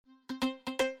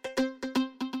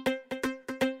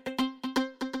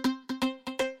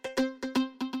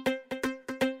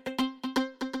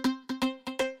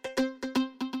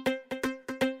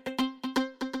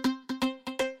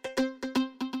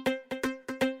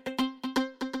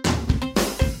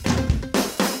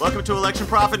Welcome to Election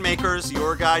Profit Makers,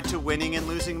 your guide to winning and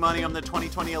losing money on the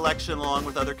 2020 election along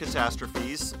with other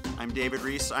catastrophes. I'm David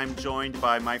Reese. I'm joined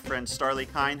by my friend Starlee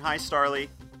Kine. Hi, Starlee.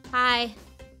 Hi.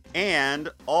 And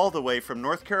all the way from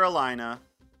North Carolina,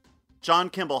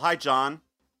 John Kimball. Hi, John.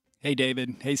 Hey,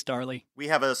 David. Hey, Starlee. We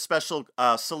have a special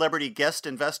celebrity guest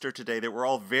investor today that we're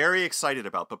all very excited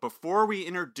about. But before we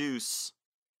introduce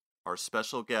our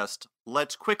special guest,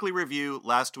 let's quickly review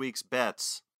last week's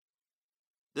bets.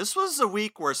 This was a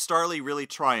week where Starlee really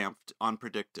triumphed on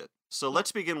Predicted. So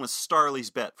let's begin with Starlee's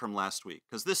bet from last week,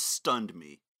 because this stunned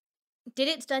me. Did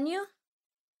it stun you?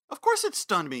 Of course it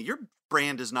stunned me. Your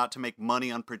brand is not to make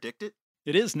money on Predicted.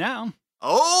 It is now.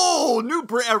 Oh, new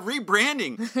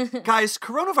rebranding. Guys,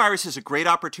 coronavirus is a great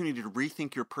opportunity to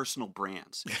rethink your personal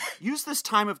brands. Use this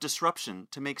time of disruption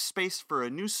to make space for a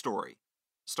new story.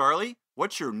 Starlee,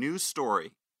 what's your news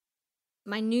story?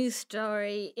 My news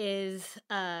story is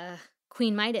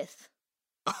Queen Midas.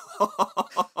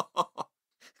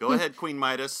 Go ahead, Queen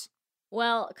Midas.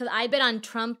 Well, because I bet on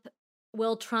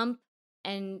will Trump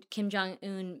and Kim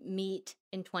Jong-un meet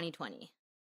in 2020.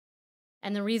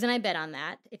 And the reason I bet on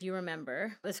that, if you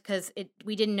remember, was because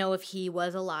we didn't know if he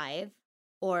was alive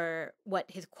or what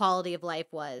his quality of life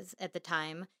was at the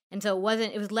time. And so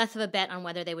it was less of a bet on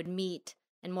whether they would meet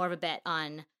and more of a bet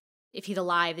on if he's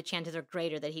alive, the chances are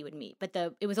greater that he would meet. But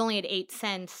it was only at 8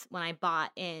 cents when I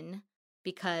bought in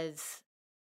because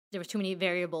there was too many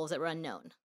variables that were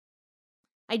unknown.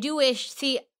 I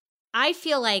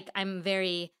feel like I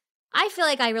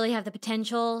really have the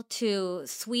potential to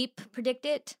sweep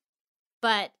Predicted,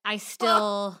 but I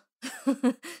still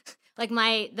I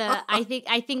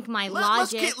think my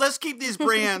logic. Let's keep these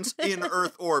brands in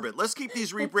Earth orbit. Let's keep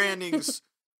these rebrandings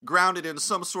grounded in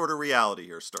some sort of reality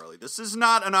here, Starlee. This is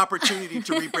not an opportunity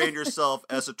to rebrand yourself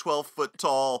as a 12-foot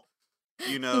tall,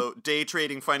 day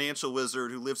trading financial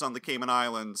wizard who lives on the Cayman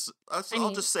Islands.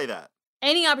 I'll just say that.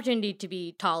 Any opportunity to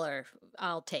be taller,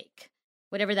 I'll take.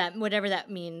 Whatever that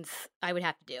means, I would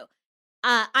have to do.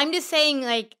 I'm just saying,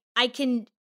 I feel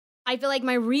like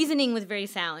my reasoning was very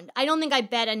sound. I don't think I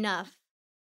bet enough.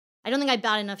 I don't think I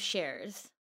bought enough shares.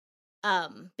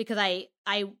 Because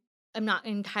I'm not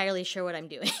entirely sure what I'm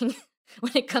doing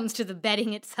when it comes to the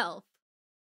betting itself.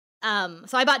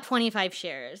 So I bought 25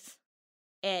 shares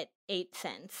at 8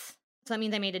 cents. So that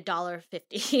means I made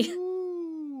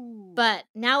 $1.50. But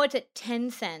now it's at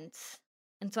 10 cents.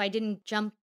 And so I didn't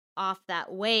jump off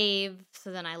that wave.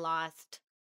 So then I lost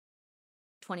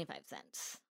 25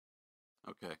 cents.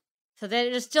 Okay. So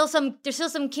there's still some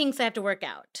kinks I have to work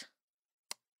out.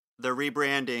 The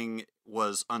rebranding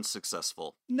was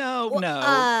unsuccessful. No.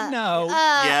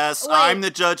 Yes, wait. I'm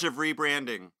the judge of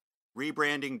rebranding.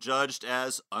 Rebranding judged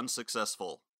as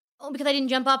unsuccessful. Oh, because I didn't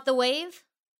jump off the wave?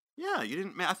 Yeah, you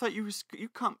didn't. I thought you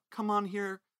come on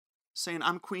here saying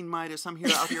I'm Queen Midas. I'm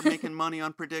out here making money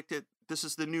on Predicted. This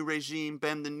is the new regime.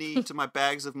 Bend the knee to my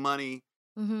bags of money.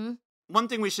 Mm-hmm. One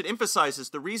thing we should emphasize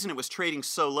is the reason it was trading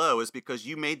so low is because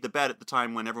you made the bet at the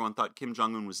time when everyone thought Kim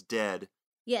Jong-un was dead.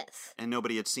 Yes. And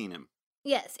nobody had seen him.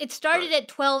 Yes, it started at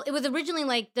 12. It was originally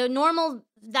like that normal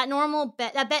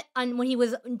bet. That bet on when he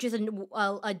was just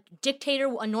a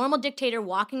dictator, a normal dictator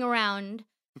walking around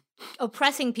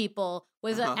oppressing people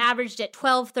was averaged at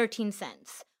 12, 13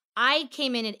 cents. I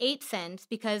came in at 8 cents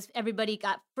because everybody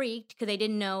got freaked because they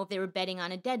didn't know if they were betting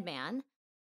on a dead man.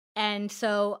 And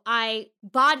so I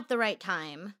bought at the right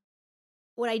time.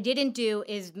 What I didn't do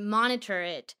is monitor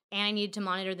it, and I needed to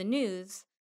monitor the news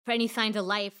for any signs of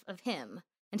life of him.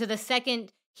 And so the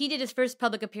second he did his first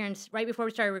public appearance, right before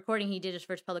we started recording, he did his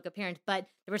first public appearance, but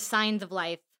there were signs of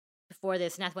life before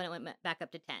this, and that's when it went back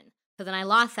up to 10. So then I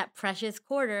lost that precious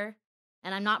quarter,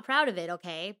 and I'm not proud of it,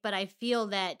 okay? But I feel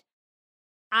that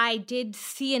I did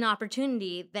see an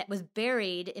opportunity that was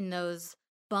buried in those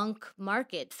bunk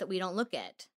markets that we don't look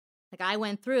at. Like, I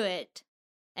went through it,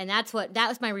 and that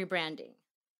was my rebranding.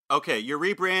 Okay, your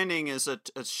rebranding is a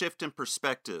shift in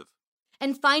perspective.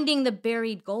 And finding the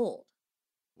buried gold.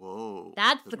 Whoa.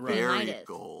 That's the Queen buried Midas.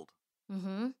 Gold.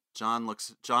 Mm-hmm. John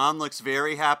looks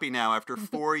very happy now. After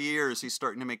 4 years, he's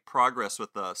starting to make progress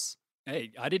with us.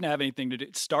 Hey, I didn't have anything to do.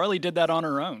 Starlee did that on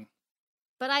her own.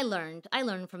 But I learned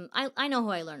from, I know who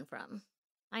I learned from.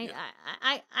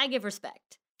 I give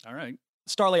respect. All right.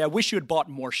 Starlee, I wish you had bought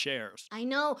more shares. I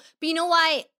know. But you know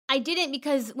why I didn't?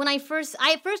 Because when I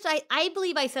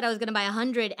believe I said I was going to buy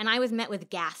 100 and I was met with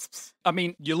gasps. I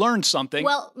mean, you learned something.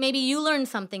 Well, maybe you learned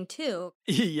something too.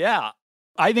 Yeah.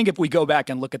 I think if we go back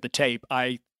and look at the tape,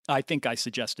 I think I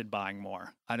suggested buying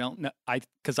more. I don't know.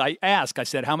 Because I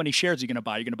said, how many shares are you going to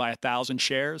buy? You're going to buy 1,000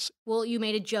 shares? Well, you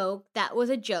made a joke. That was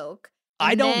a joke.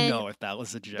 I And don't then know if that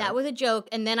was a joke. That was a joke.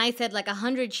 And then I said like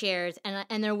 100 shares,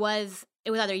 and it was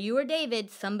either you or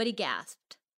David. Somebody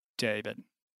gasped. David.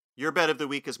 Your bet of the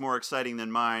week is more exciting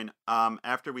than mine.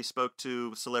 After we spoke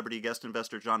to celebrity guest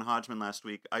investor John Hodgman last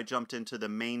week, I jumped into the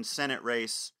Maine Senate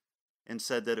race and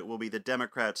said that it will be the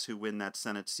Democrats who win that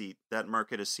Senate seat. That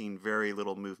market has seen very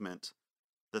little movement.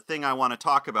 The thing I want to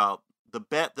talk about, the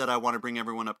bet that I want to bring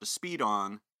everyone up to speed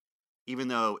on, even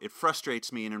though it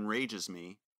frustrates me and enrages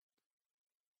me,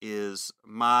 is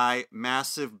my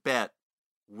massive bet,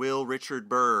 will Richard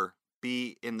Burr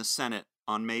be in the Senate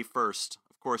on May 1st?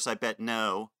 Of course, I bet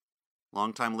no.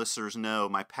 Longtime listeners know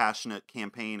my passionate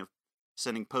campaign of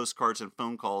sending postcards and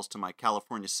phone calls to my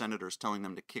California senators telling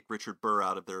them to kick Richard Burr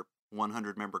out of their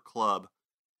 100-member club.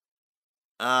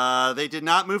 They did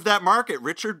not move that market.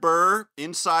 Richard Burr,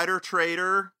 insider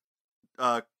trader,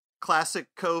 classic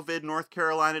COVID North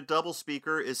Carolina double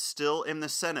speaker, is still in the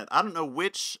Senate. I don't know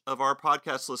which of our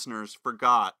podcast listeners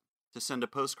forgot to send a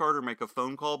postcard or make a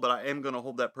phone call, but I am going to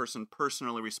hold that person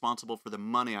personally responsible for the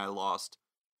money I lost.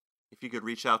 If you could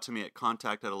reach out to me at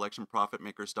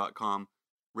contact@electionprofitmakers.com,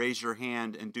 raise your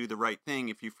hand and do the right thing.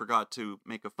 If you forgot to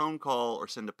make a phone call or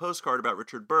send a postcard about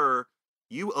Richard Burr,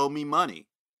 you owe me money,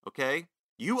 okay?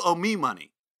 You owe me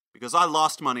money because I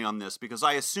lost money on this because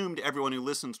I assumed everyone who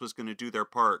listens was going to do their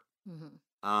part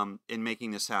in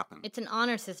making this happen. It's an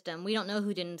honor system. We don't know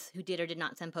who did or did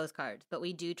not send postcards, but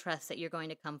we do trust that you're going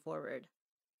to come forward.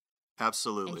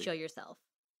 Absolutely. And show yourself.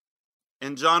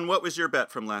 And John, what was your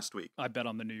bet from last week? I bet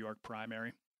on the New York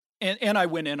primary. And I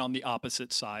went in on the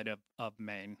opposite side of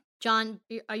Maine. John,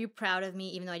 are you proud of me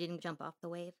even though I didn't jump off the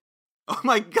wave? Oh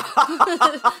my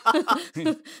God.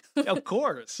 Of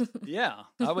course. Yeah.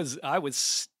 I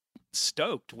was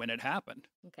stoked when it happened.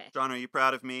 Okay. John, are you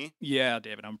proud of me? Yeah,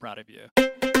 David, I'm proud of you.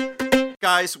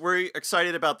 Guys, we're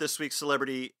excited about this week's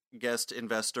celebrity guest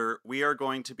investor. We are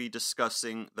going to be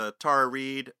discussing the Tara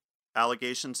Reade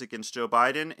allegations against Joe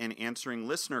Biden and answering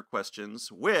listener questions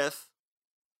with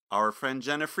our friend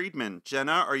Jenna Friedman.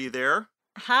 Jenna, are you there?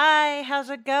 Hi, how's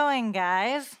it going,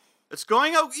 guys? It's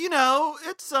going,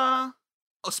 it's,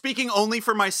 speaking only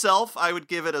for myself, I would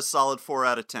give it a solid 4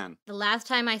 out of 10. The last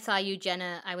time I saw you,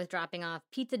 Jenna, I was dropping off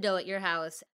pizza dough at your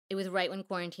house. It was right when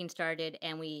quarantine started,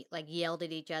 and we yelled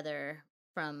at each other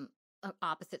from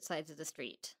opposite sides of the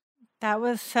street. That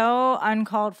was so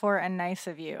uncalled for and nice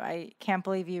of you. I can't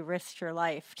believe you risked your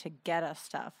life to get us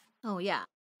stuff. Oh, yeah.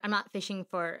 I'm not fishing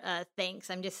for thanks.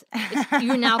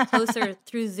 You're now closer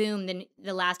through Zoom than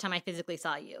the last time I physically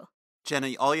saw you.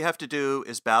 Jenna, all you have to do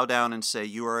is bow down and say,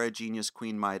 "You are a genius,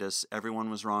 Queen Midas.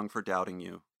 Everyone was wrong for doubting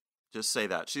you." Just say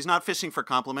that. She's not fishing for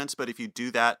compliments, but if you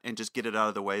do that and just get it out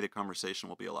of the way, the conversation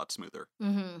will be a lot smoother.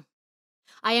 Mm-hmm.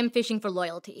 I am fishing for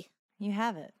loyalty. You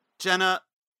have it. Jenna,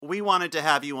 we wanted to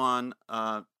have you on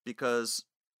because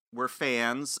we're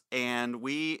fans, and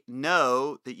we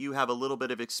know that you have a little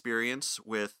bit of experience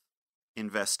with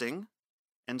investing.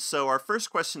 And so our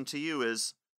first question to you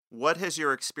is, what has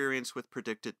your experience with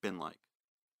Predicted been like?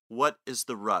 What is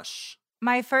the rush?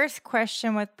 My first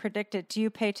question with Predicted, do you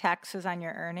pay taxes on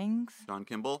your earnings? John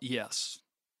Kimball? Yes.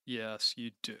 Yes,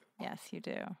 you do. Yes, you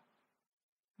do.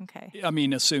 Okay. I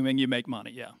mean, assuming you make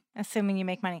money, yeah. Assuming you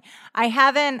make money. I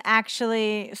haven't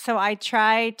actually, so I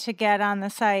tried to get on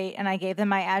the site and I gave them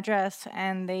my address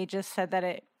and they just said that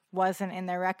it wasn't in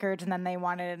their records and then they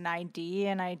wanted an ID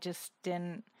and I just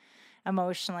didn't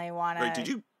emotionally want to. Wait,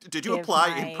 did you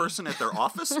apply in person at their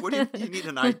office? What do you need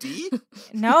an ID?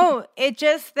 No,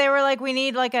 they were like, we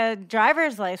need like a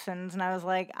driver's license. And I was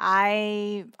like,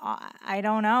 I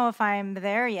don't know if I'm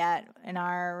there yet in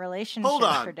our relationship. Hold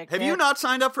on. Predicted. Have you not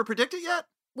signed up for Predicted yet?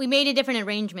 We made a different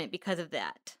arrangement because of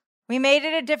that. We made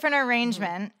it a different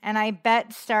arrangement, and I bet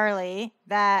Starlee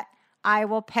that I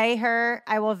will pay her,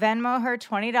 I will Venmo her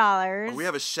 $20. We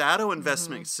have a shadow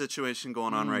investment situation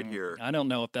going on right here. I don't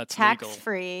know if that's tax legal.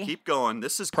 free. Keep going.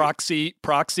 This is Proxy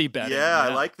betting. Yeah,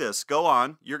 I like this. Go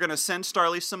on. You're going to send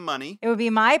Starlee some money. It would be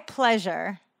my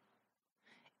pleasure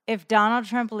if Donald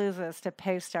Trump loses to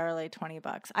pay Starlee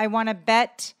 $20. I want to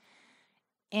bet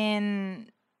in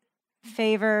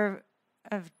favor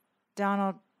of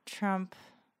Donald Trump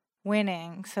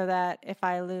winning so that if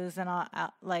I lose, then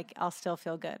I'll still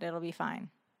feel good. It'll be fine.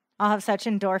 I'll have such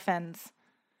endorphins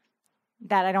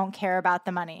that I don't care about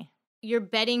the money. You're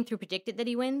betting through Predicted that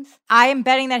he wins? I am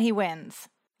betting that he wins.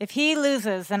 If he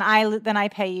loses, then I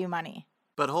pay you money.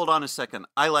 But hold on a second.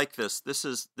 I like this. This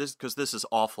is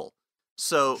awful.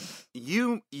 So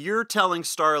you're telling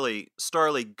Starlee,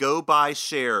 go buy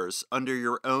shares under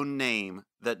your own name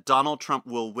that Donald Trump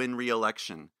will win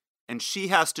re-election, and she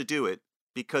has to do it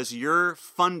because you're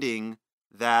funding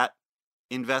that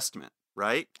investment.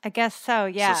 right? I guess so,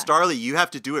 yeah. So, Starly, you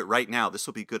have to do it right now. This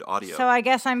will be good audio. So I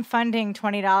guess I'm funding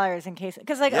 $20 in case,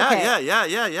 because like, okay.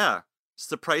 Yeah. It's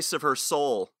the price of her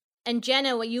soul. And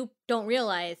Jenna, what you don't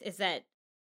realize is that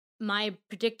my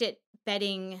predicted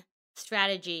betting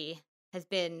strategy has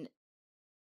been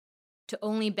to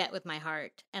only bet with my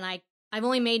heart. And I've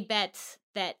only made bets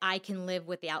that I can live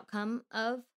with the outcome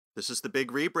of. This is the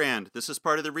big rebrand. This is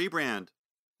part of the rebrand.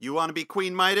 You want to be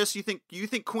Queen Midas? You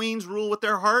think queens rule with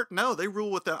their heart? No, they rule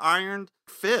with the iron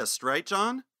fist, right,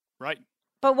 John? Right.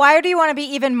 But why do you want to be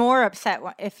even more upset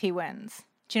if he wins?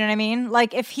 Do you know what I mean?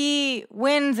 Like, if he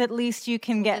wins, at least you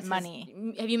can get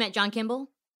money. Have you met John Kimball?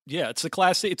 Yeah, it's the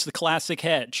classic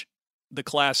hedge, the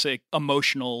classic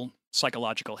emotional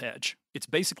psychological hedge. It's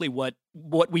basically what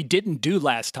we didn't do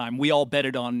last time. We all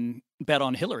bet on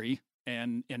Hillary,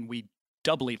 and we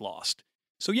doubly lost.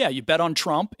 So yeah, you bet on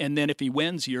Trump, and then if he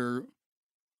wins, you're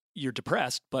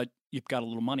depressed, but you've got a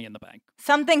little money in the bank.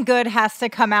 Something good has to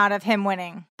come out of him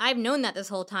winning. I've known that this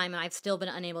whole time, and I've still been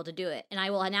unable to do it. And I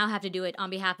will now have to do it on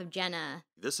behalf of Jenna.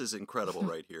 This is incredible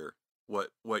right here.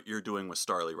 What you're doing with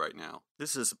Starly right now.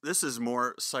 This is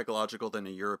more psychological than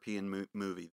a European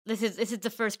movie. This is the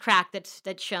first crack that's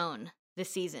shown this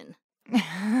season.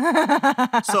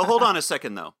 So hold on a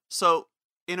second though. So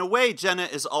in a way, Jenna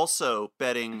is also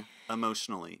betting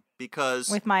emotionally because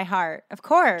with my heart, of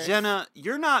course. Jenna,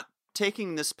 you're not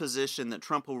taking this position that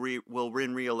Trump will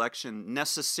win re-election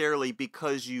necessarily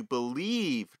because you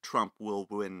believe Trump will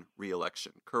win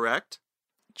re-election, correct?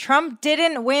 Trump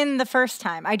didn't win the first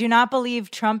time. I do not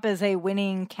believe Trump is a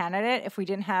winning candidate if we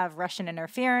didn't have Russian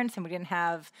interference and we didn't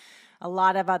have a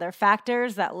lot of other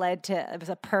factors that led to, it was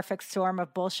a perfect storm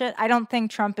of bullshit. I don't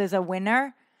think Trump is a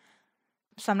winner.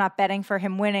 So I'm not betting for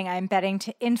him winning. I'm betting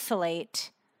to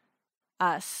insulate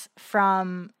us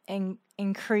from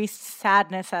increased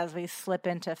sadness as we slip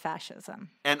into fascism.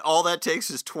 And all that takes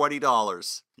is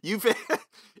 $20.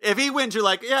 If he wins, you're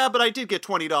like, yeah, but I did get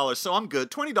 $20, so I'm good.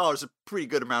 $20 is a pretty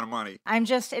good amount of money.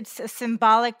 It's a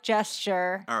symbolic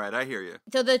gesture. All right, I hear you.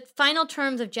 So the final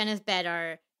terms of Jenna's bet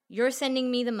are: you're sending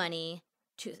me the money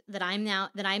that I'm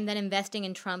then investing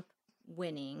in Trump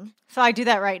winning. So I do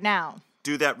that right now.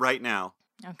 Do that right now.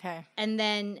 Okay. And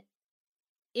then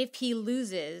if he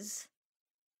loses,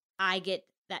 I get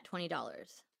that $20.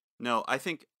 No, I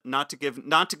think not to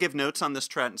give notes on this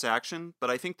transaction,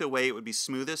 but I think the way it would be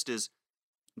smoothest is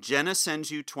Jenna sends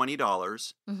you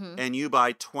 $20 and you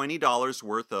buy $20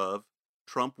 worth of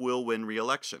Trump will win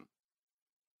re-election.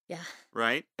 Yeah.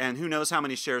 Right? And who knows how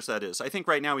many shares that is. I think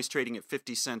right now he's trading at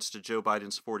 50 cents to Joe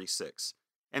Biden's 46.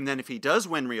 And then if he does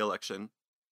win re-election,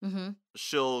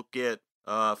 she'll get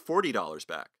 $40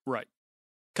 back. Right.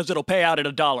 Because it'll pay out at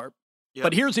 $1. Yep.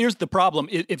 But here's the problem.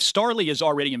 If Starly is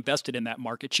already invested in that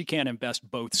market, she can't invest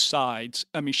both sides.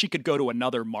 I mean, she could go to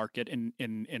another market and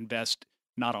invest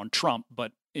not on Trump,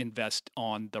 but invest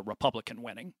on the Republican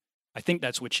winning. I think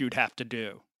that's what you'd have to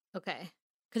do. Okay.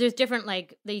 Because there's different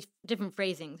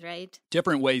phrasings, right?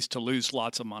 Different ways to lose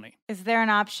lots of money. Is there an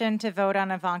option to vote on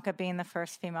Ivanka being the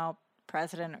first female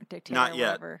president or dictator? Not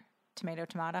yet. Whatever?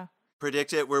 Tomato.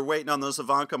 Predict it. We're waiting on those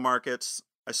Ivanka markets.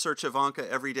 I search Ivanka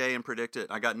every day and predict it.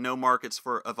 I got no markets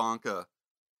for Ivanka.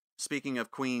 Speaking of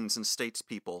queens and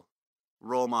statespeople,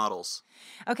 role models.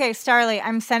 Okay, Starly,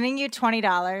 I'm sending you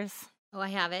 $20. Oh, I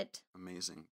have it.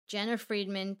 Amazing. Jenna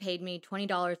Friedman paid me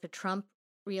 $20 for Trump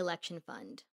re-election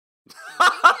fund.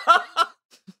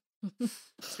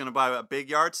 It's going to buy a big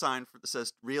yard sign that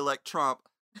says re-elect Trump.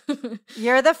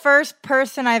 You're the first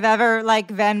person I've ever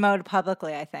Venmo'd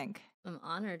publicly, I think. I'm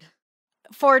honored.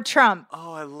 For Trump.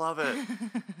 Oh, I love it.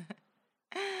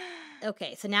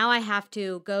 Okay, so now I have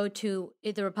to go to,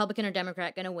 is the Republican or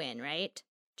Democrat going to win, right,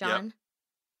 John? Yep.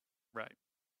 Right.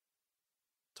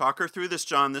 Talk her through this,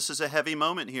 John. This is a heavy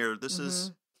moment here. This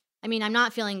is... I mean, I'm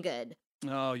not feeling good.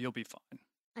 Oh, you'll be fine.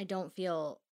 I don't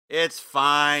feel... It's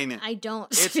fine. I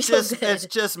don't it's feel just good. It's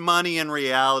just money in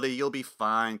reality. You'll be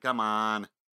fine. Come on.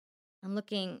 I'm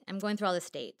going through all the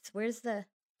states. Where's the...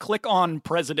 Click on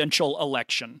presidential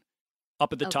election.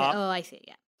 Up at the top. Oh, I see,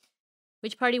 yeah.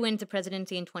 Which party wins the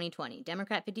presidency in 2020?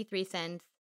 Democrat, 53 cents,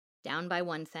 down by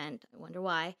 1 cent. I wonder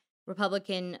why.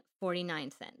 Republican,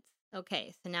 49 cents.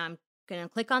 Okay, so now I'm going to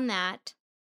click on that.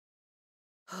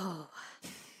 Oh.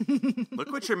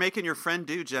 Look what you're making your friend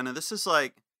do, Jenna. This is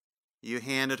like, you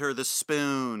handed her the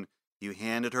spoon, you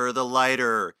handed her the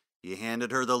lighter, you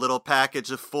handed her the little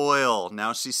package of foil.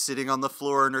 Now she's sitting on the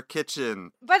floor in her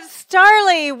kitchen. But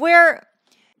Starly,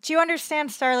 do you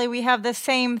understand, Starly? We have the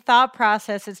same thought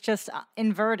process. It's just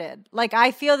inverted.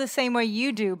 I feel the same way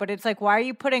you do, but it's why are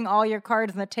you putting all your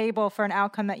cards on the table for an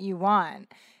outcome that you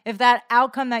want? if that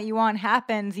outcome that you want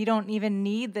happens, you don't even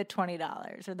need the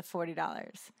 $20 or the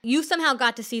 $40. You somehow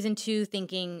got to season 2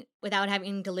 thinking without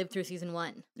having to live through season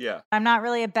 1. Yeah. I'm not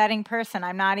really a betting person.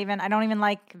 I don't even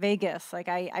like Vegas. Like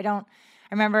I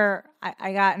remember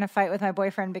I got in a fight with my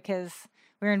boyfriend because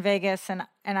we were in Vegas and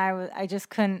I just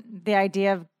couldn't, the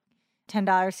idea of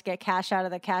 $10 to get cash out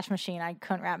of the cash machine, I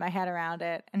couldn't wrap my head around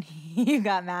it. And he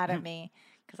got mad at me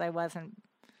because I wasn't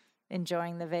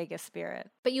enjoying the Vegas spirit.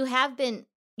 But you have been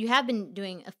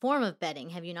doing a form of betting,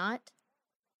 have you not?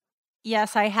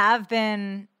 Yes, I have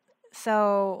been.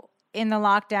 So in the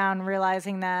lockdown,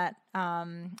 realizing that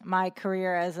my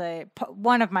career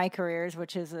one of my careers,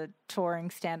 which is a touring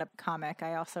stand-up comic,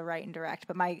 I also write and direct,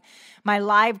 but my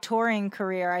live touring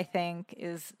career, I think,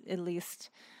 is at least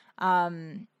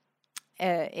in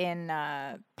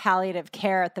palliative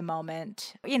care at the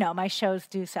moment. You know, my shows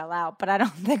do sell out, but I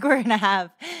don't think we're going to have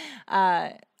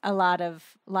a lot of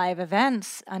live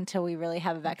events until we really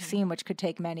have a vaccine, which could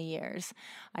take many years.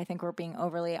 I think we're being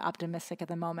overly optimistic at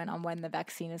the moment on when the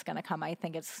vaccine is going to come. I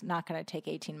think it's not going to take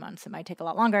 18 months. It might take a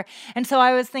lot longer. And so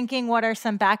I was thinking, what are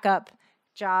some backup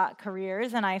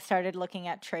careers? And I started looking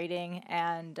at trading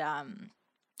and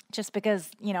just because,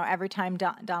 you know, every time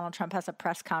Donald Trump has a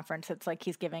press conference, it's like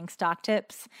he's giving stock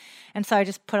tips. And so I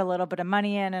just put a little bit of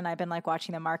money in, and I've been like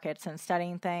watching the markets and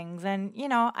studying things. And, you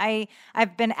know,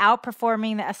 I've been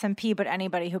outperforming the S&P, but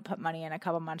anybody who put money in a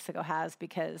couple months ago has,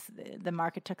 because the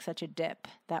market took such a dip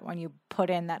that when you put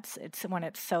in, it's when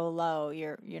it's so low,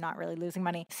 you're not really losing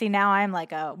money. See, now I'm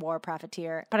like a war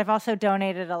profiteer, but I've also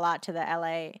donated a lot to the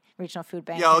LA Regional Food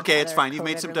Bank. Yeah, okay, it's fine. You've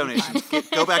made some donations.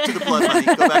 Go back to the blood money.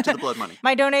 Go back to the blood money.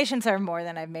 My donations are more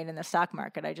than I've made in the stock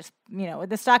market. I just, you know,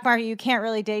 with the stock market, you can't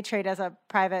really day trade as a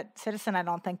private citizen, I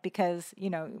don't think, because,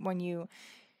 you know, when you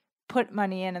put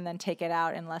money in and then take it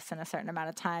out in less than a certain amount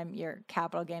of time, your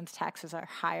capital gains taxes are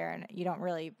higher, and you don't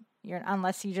really,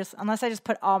 unless I just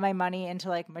put all my money into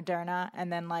like Moderna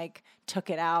and then like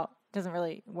took it out, it doesn't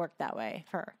really work that way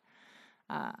for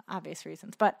obvious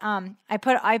reasons. But I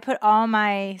put all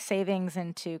my savings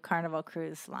into Carnival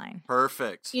Cruise Line.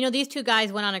 Perfect. You know, these two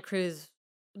guys went on a cruise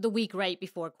the week right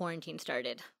before quarantine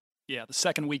started. Yeah, the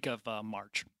second week of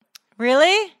March.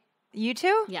 Really? You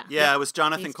two? Yeah. Yeah, it was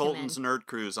Jonathan These two Colton's men. Nerd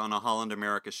Cruise on a Holland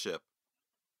America ship.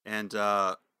 And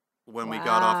when we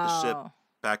got off the ship Wow.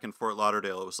 back in Fort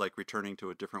Lauderdale, it was like returning to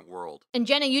a different world. And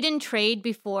Jenna, you didn't trade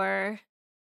before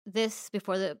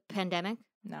the pandemic?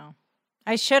 No.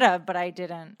 I should have, but I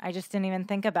didn't. I just didn't even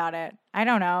think about it. I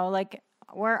don't know. Like,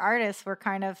 we're artists. We're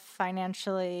kind of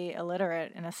financially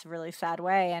illiterate in a really sad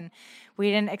way. And we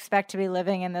didn't expect to be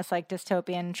living in this like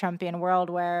dystopian Trumpian world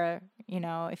where, you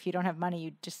know, if you don't have money,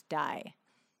 you just die.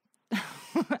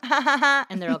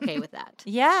 And they're okay with that.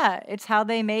 Yeah, it's how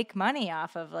they make money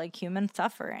off of like human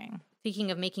suffering.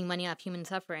 Speaking of making money off human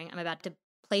suffering, I'm about to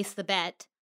place the bet,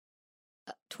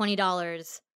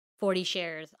 $20, 40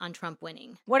 shares on Trump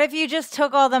winning. What if you just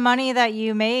took all the money that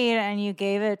you made and you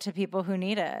gave it to people who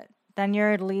need it? Then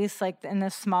you're at least like in the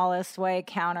smallest way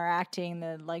counteracting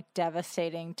the like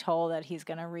devastating toll that he's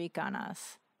going to wreak on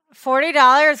us.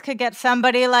 $40 could get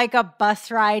somebody like a bus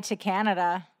ride to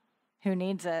Canada who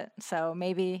needs it. So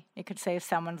maybe it could save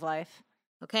someone's life.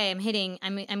 Okay, I'm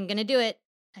going to do it.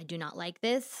 I do not like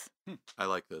this. I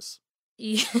like this.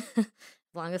 As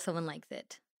long as someone likes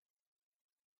it.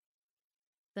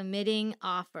 Submitting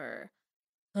offer.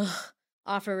 Ugh,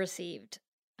 offer received.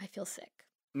 I feel sick.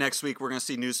 Next week, we're going to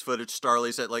see news footage.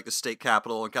 Starley's at like the state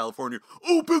capitol in California.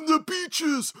 Open the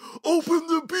beaches! Open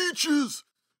the beaches!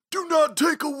 Do not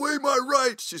take away my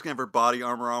rights! She's going to have her body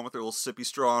armor on with her little sippy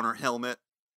straw on her helmet.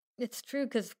 It's true,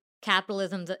 because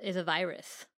capitalism is a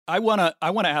virus. I wanna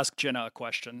ask Jenna a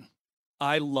question.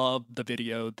 I love the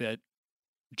video that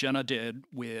Jenna did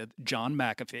with John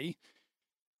McAfee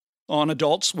on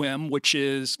Adult Swim, which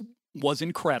was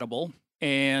incredible.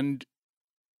 And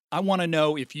I want to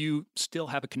know if you still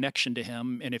have a connection to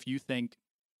him and if you think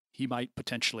he might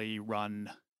potentially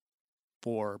run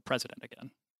for president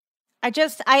again.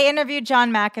 I interviewed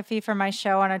John McAfee for my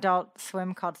show on Adult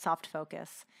Swim called Soft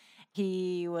Focus.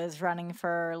 He was running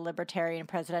for Libertarian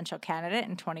presidential candidate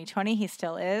in 2020. He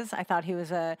still is. I thought he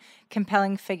was a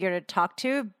compelling figure to talk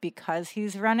to because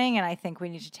he's running, and I think we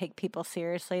need to take people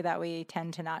seriously that we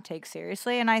tend to not take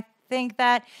seriously. And I think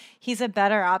that he's a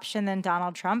better option than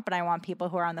Donald Trump, and I want people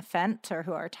who are on the fence or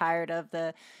who are tired of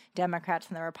the Democrats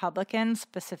and the Republicans,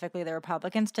 specifically the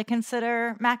Republicans, to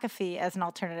consider McAfee as an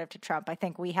alternative to Trump. I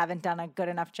think we haven't done a good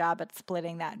enough job at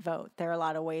splitting that vote. There are a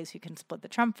lot of ways you can split the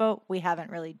Trump vote. We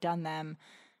haven't really done them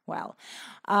well.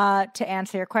 To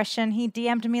answer your question, he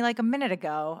DM'd me like a minute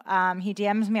ago. He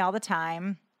DMs me all the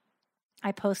time.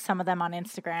 I post some of them on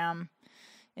Instagram.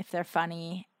 if they're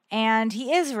funny. And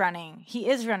he is running. He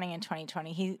is running in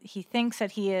 2020. He thinks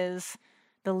that he is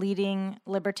the leading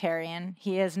libertarian.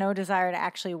 He has no desire to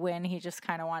actually win. He just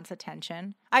kind of wants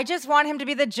attention. I just want him to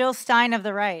be the Jill Stein of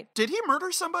the right. Did he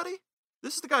murder somebody?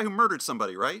 This is the guy who murdered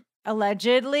somebody, right?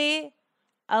 Allegedly.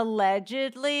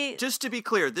 Just to be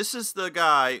clear, this is the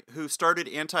guy who started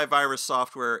antivirus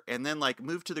software and then like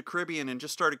moved to the Caribbean and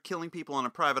just started killing people on a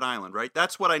private island, right?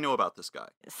 That's what I know about this guy.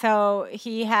 So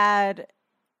he had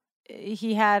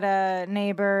a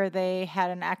neighbor. They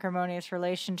had an acrimonious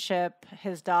relationship.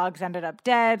 His dogs ended up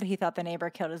dead. He thought the neighbor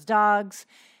killed his dogs.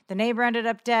 The neighbor ended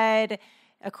up dead.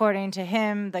 According to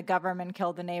him, the government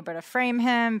killed the neighbor to frame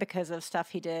him because of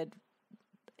stuff he did,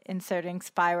 inserting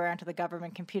spyware onto the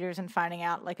government computers and finding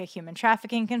out like a human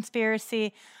trafficking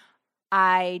conspiracy.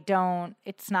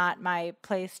 It's not my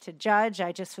place to judge.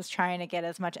 I just was trying to get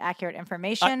as much accurate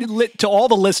information. To all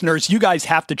the listeners, you guys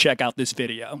have to check out this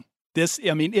video.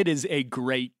 It is a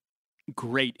great,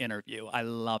 great interview. I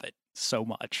love it so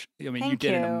much. You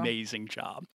did an amazing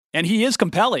job. And he is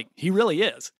compelling. He really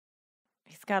is.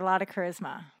 He's got a lot of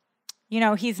charisma.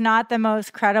 He's not the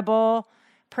most credible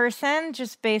person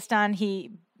just based on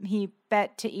he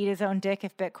bet to eat his own dick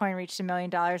if Bitcoin reached $1 million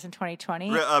in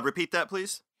 2020. Repeat that,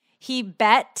 please. He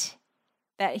wagered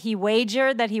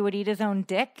that he would eat his own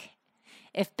dick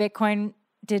if Bitcoin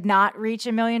did not reach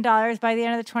 $1 million by the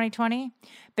end of the 2020.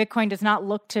 Bitcoin does not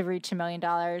look to reach $1 million,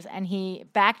 and he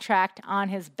backtracked on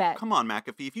his bet. Come on,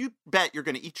 McAfee. If you bet you're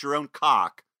going to eat your own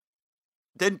cock,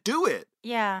 then do it.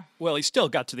 Yeah. Well, he still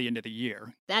got to the end of the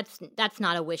year. That's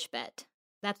not a wish bet.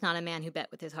 That's not a man who bet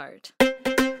with his heart.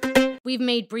 We've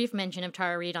made brief mention of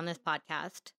Tara Reade on this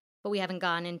podcast, but we haven't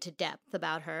gone into depth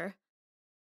about her.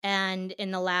 And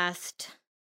in the last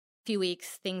few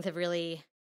weeks, things have really...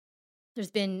 There's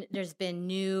been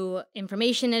new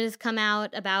information that has come out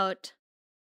about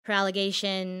her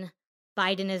allegation.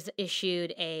 Biden has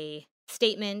issued a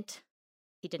statement.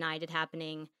 He denied it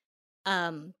happening.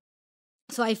 So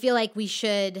I feel like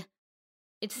it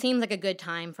seems like a good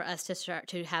time for us to start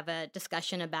to have a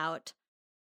discussion about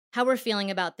how we're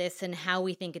feeling about this and how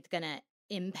we think it's going to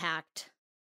impact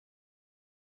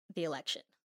the election.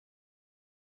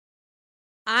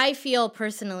 I feel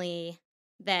personally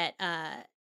that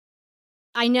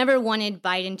I never wanted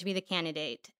Biden to be the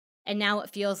candidate, and now it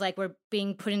feels like we're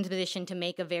being put into a position to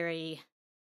make a very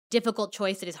difficult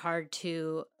choice that is hard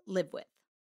to live with.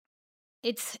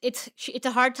 It's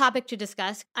a hard topic to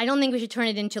discuss. I don't think we should turn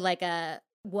it into like a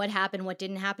what happened, what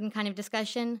didn't happen kind of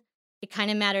discussion. It kind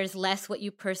of matters less what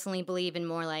you personally believe and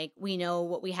more like we know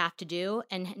what we have to do,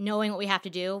 and knowing what we have to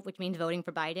do, which means voting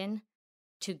for Biden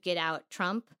to get out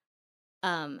Trump,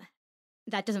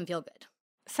 that doesn't feel good.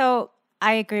 So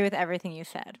I agree with everything you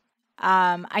said.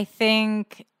 I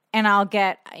think, and I'll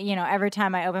get, every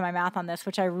time I open my mouth on this,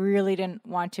 which I really didn't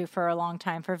want to for a long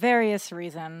time for various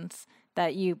reasons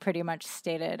that you pretty much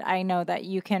stated. I know that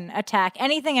you can attack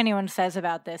anything anyone says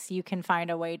about this. You can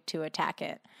find a way to attack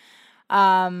it.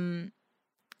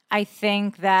 I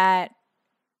think that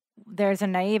there's a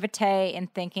naivete in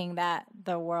thinking that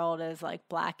the world is like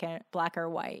black or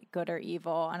white, good or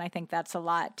evil. And I think that's a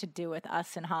lot to do with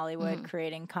us in Hollywood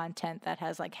creating content that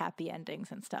has like happy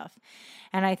endings and stuff.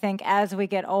 And I think as we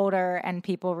get older and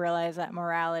people realize that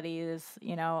morality is,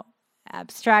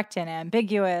 abstract and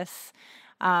ambiguous,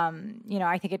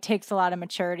 I think it takes a lot of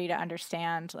maturity to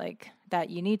understand like that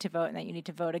you need to vote and that you need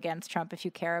to vote against Trump if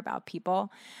you care about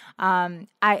people.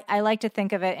 I like to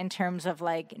think of it in terms of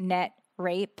like net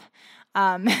rape.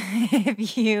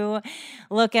 If you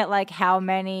look at like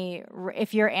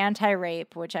if you're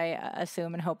anti-rape, which I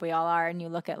assume and hope we all are, and you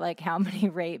look at like how many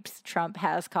rapes Trump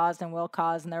has caused and will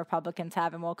cause and the Republicans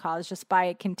have and will cause just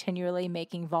by continually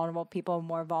making vulnerable people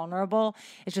more vulnerable,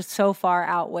 it just so far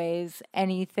outweighs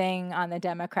anything on the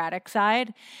Democratic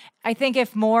side. I think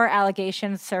if more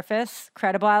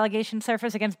credible allegations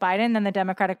surface against Biden, then the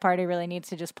Democratic Party really needs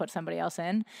to just put somebody else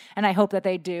in. And I hope that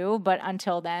they do. But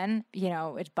until then,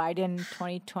 it's Biden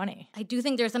 2020. I do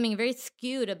think there's something very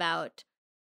skewed about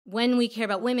when we care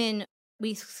about women.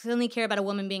 We suddenly care about a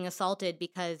woman being assaulted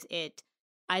because it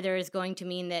either is going to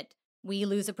mean that we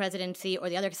lose the presidency or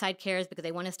the other side cares because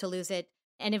they want us to lose it.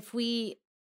 And if we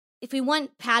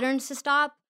want patterns to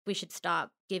stop, we should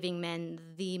stop giving men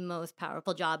the most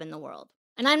powerful job in the world.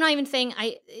 And I'm not even saying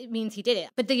it means he did it,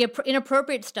 but the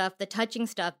inappropriate stuff, the touching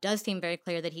stuff does seem very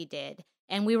clear that he did.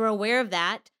 And we were aware of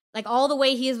that Like all the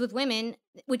way he is with women,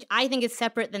 which I think is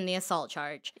separate than the assault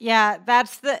charge. Yeah,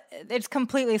 it's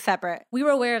completely separate. We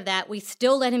were aware of that. We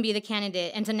still let him be the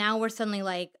candidate. And so now we're suddenly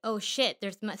like, oh shit,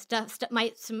 there's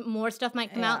some more stuff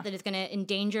might come out that is going to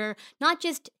endanger not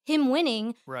just him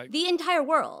winning, Right. the entire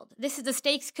world. The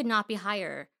stakes could not be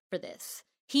higher for this.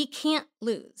 He can't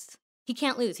lose. He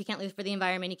can't lose. He can't lose for the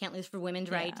environment. He can't lose for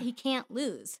women's rights. He can't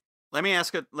lose. Let me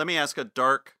ask a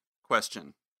dark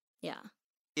question. Yeah.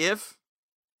 If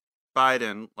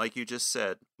Biden, like you just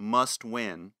said, must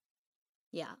win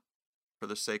Yeah. for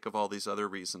the sake of all these other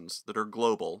reasons that are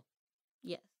global,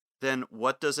 Yes. then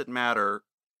what does it matter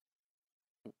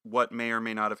what may or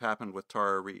may not have happened with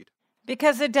Tara Reid?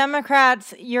 Because the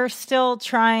Democrats, you're still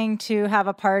trying to have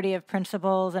a party of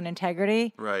principles and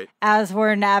integrity. Right. As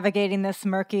we're navigating this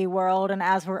murky world and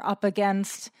as we're up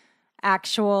against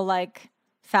actual like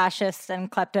fascists and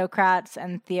kleptocrats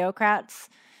and theocrats.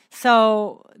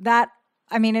 So that's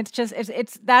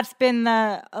been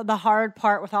the hard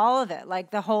part with all of it.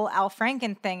 Like the whole Al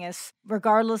Franken thing is,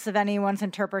 regardless of anyone's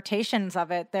interpretations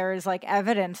of it, there is like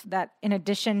evidence that in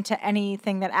addition to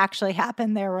anything that actually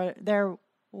happened, there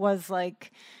was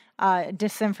like a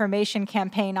disinformation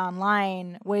campaign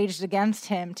online waged against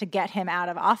him to get him out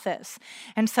of office.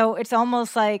 And so it's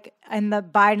almost like, in the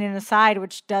Biden aside,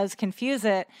 which does confuse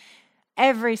it,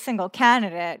 every single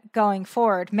candidate going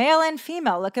forward, male and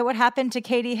female, look at what happened to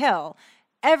Katie Hill.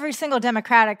 Every single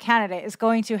Democratic candidate is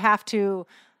going to have to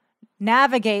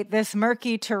navigate this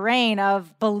murky terrain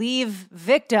of believe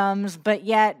victims, but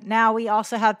yet now we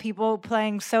also have people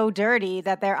playing so dirty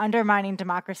that they're undermining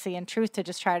democracy and truth to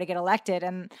just try to get elected.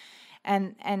 And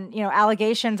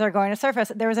allegations are going to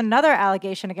surface. There was another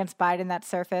allegation against Biden that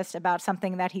surfaced about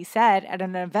something that he said at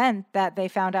an event that they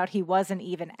found out he wasn't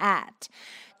even at.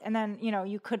 And then,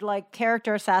 you could like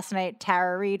character assassinate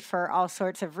Tara Reid for all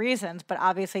sorts of reasons, but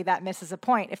obviously that misses a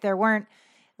point. If there weren't,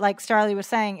 like Starlee was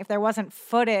saying, if there wasn't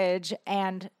footage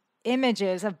and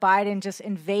images of Biden just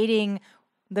invading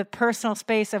the personal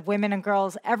space of women and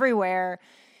girls everywhere,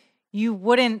 you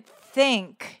wouldn't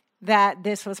think that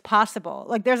this was possible.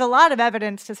 Like, there's a lot of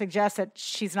evidence to suggest that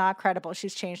she's not credible.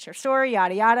 She's changed her story,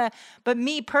 yada, yada. But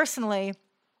me personally,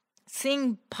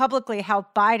 seeing publicly how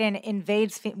Biden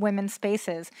invades women's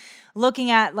spaces,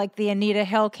 looking at like the Anita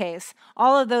Hill case,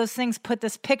 all of those things put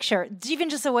this picture, even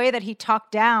just the way that he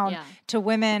talked down to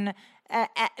women,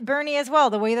 Bernie as well,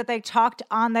 the way that they talked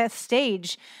on the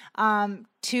stage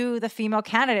to the female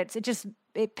candidates,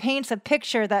 it paints a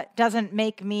picture that doesn't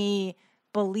make me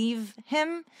believe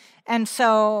him. And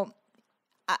so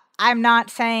I'm not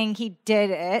saying he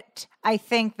did it. I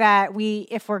think that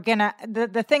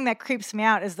the thing that creeps me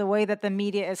out is the way that the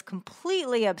media is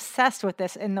completely obsessed with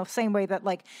this, in the same way that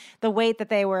like the way that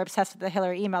they were obsessed with the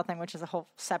Hillary email thing, which is a whole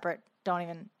separate,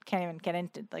 can't even get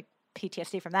into like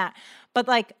PTSD from that. But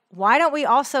like, why don't we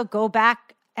also go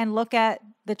back and look at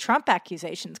the Trump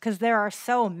accusations? Because there are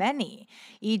so many.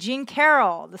 E. Jean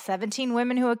Carroll, the 17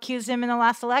 women who accused him in the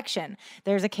last election.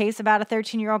 There's a case about a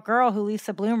 13-year-old girl who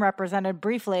Lisa Bloom represented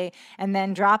briefly and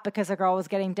then dropped because the girl was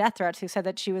getting death threats, who said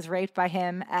that she was raped by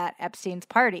him at Epstein's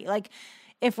party. Like,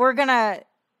 if we're going to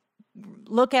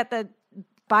look at the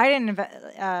Biden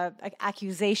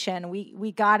accusation,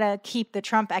 we got to keep the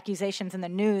Trump accusations in the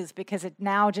news, because it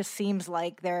now just seems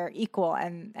like they're equal.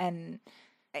 And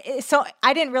so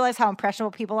I didn't realize how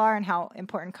impressionable people are and how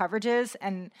important coverage is.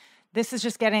 And this is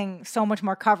just getting so much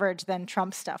more coverage than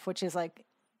Trump stuff, which is like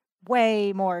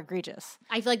way more egregious.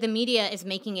 I feel like the media is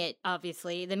making it,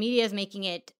 obviously. The media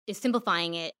is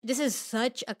simplifying it. This is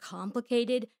such a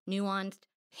complicated, nuanced,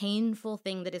 painful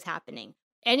thing that is happening.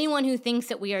 Anyone who thinks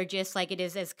that we are just like, it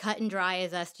is as cut and dry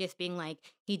as us just being like,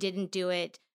 he didn't do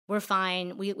it, we're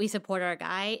fine, we support our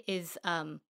guy, is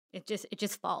It's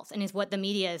just false, and is what the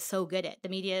media is so good at. The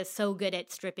media is so good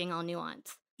at stripping all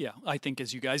nuance. Yeah, I think,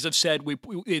 as you guys have said,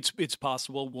 it's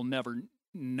possible. We'll never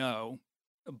know,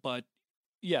 but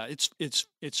yeah,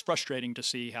 it's frustrating to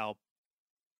see how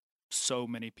so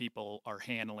many people are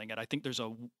handling it. I think there's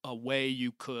a way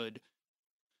you could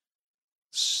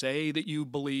say that you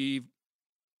believe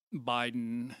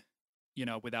Biden,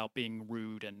 without being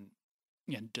rude and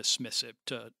dismissive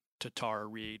to Tara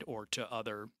Reid or to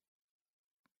other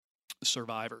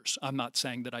survivors. I'm not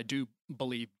saying that I do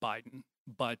believe Biden,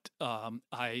 but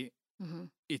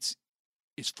it's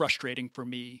frustrating for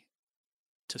me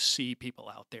to see people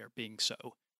out there being so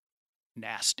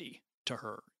nasty to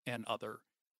her and other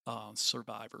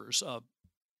survivors of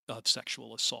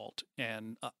sexual assault,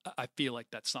 and I feel like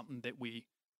that's something that we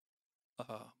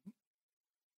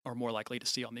are more likely to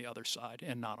see on the other side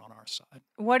and not on our side.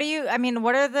 What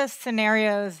are the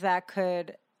scenarios that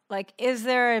could Like, is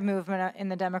there a movement in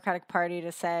the Democratic Party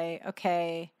to say,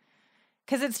 okay,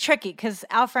 because it's tricky, because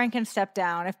Al Franken stepped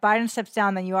down. If Biden steps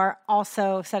down, then you are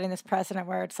also setting this precedent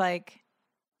where it's like,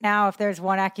 now if there's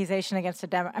one accusation against a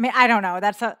Democrat, I mean, I don't know.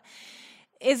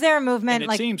 Is there a movement?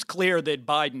 And it seems clear that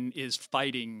Biden is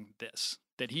fighting this,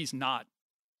 that he's not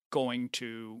going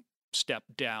to step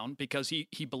down because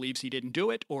he believes he didn't do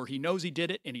it, or he knows he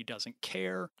did it and he doesn't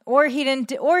care. Or he didn't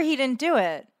do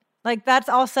it. Like, that's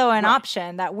also an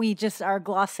option that we just are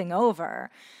glossing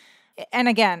over. And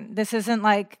again, this isn't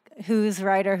like who's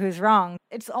right or who's wrong.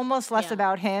 It's almost less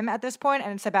about him at this point,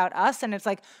 and it's about us. And it's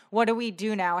like, what do we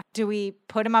do now? Do we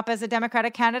put him up as a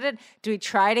Democratic candidate? Do we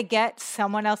try to get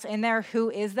someone else in there? Who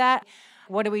is that?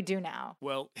 What do we do now?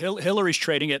 Well, Hillary's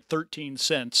trading at 13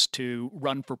 cents to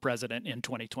run for president in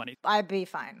 2020. I'd be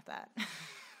fine with that.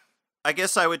 I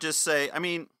guess I would just say, I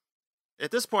mean,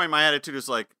 at this point, my attitude is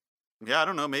like, yeah, I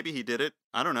don't know. Maybe he did it.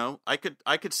 I don't know. I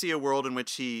could see a world in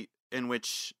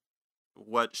which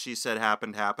what she said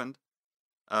happened.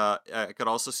 I could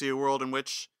also see a world in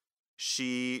which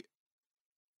she,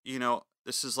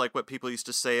 this is like what people used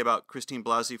to say about Christine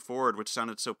Blasey Ford, which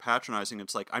sounded so patronizing.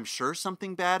 It's like, I'm sure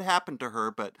something bad happened to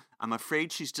her, but I'm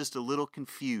afraid she's just a little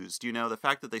confused. The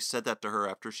fact that they said that to her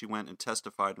after she went and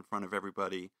testified in front of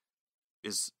everybody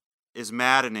is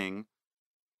maddening.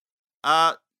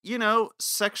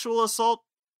 Sexual assault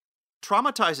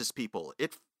traumatizes people.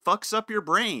 It fucks up your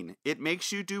brain. It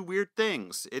makes you do weird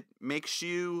things. It makes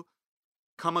you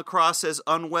come across as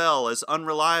unwell, as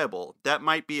unreliable. That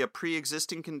might be a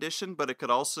pre-existing condition, but it could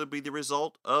also be the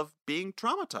result of being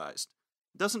traumatized.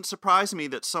 It doesn't surprise me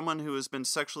that someone who has been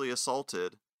sexually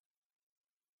assaulted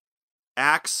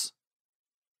acts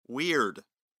weird.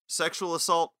 Sexual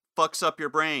assault fucks up your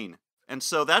brain. And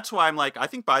so that's why I'm like, I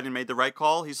think Biden made the right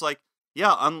call. He's like,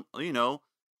 yeah,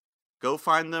 go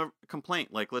find the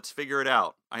complaint. Like, let's figure it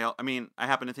out. I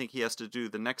happen to think he has to do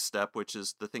the next step, which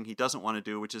is the thing he doesn't want to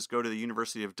do, which is go to the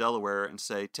University of Delaware and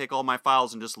say, take all my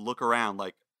files and just look around.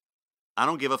 Like, I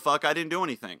don't give a fuck. I didn't do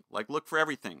anything. Like, look for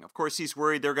everything. Of course, he's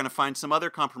worried they're going to find some other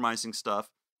compromising stuff,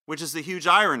 which is the huge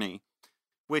irony,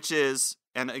 which is,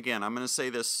 and again, I'm going to say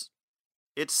this,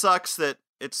 it sucks that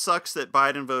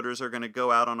Biden voters are going to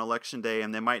go out on election day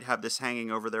and they might have this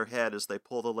hanging over their head as they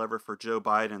pull the lever for Joe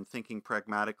Biden, thinking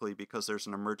pragmatically because there's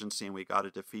an emergency and we got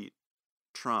to defeat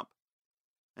Trump.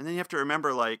 And then you have to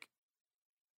remember, like,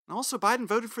 and also Biden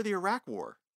voted for the Iraq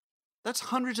War. That's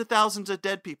hundreds of thousands of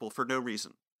dead people for no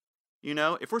reason.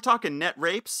 If we're talking net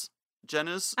rapes,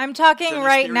 I'm talking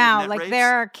right now, like, rapes,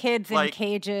 there are kids in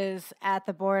cages at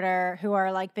the border who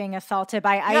are, like, being assaulted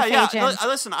by ICE agents.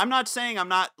 Listen, I'm not saying I'm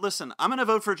going to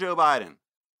vote for Joe Biden.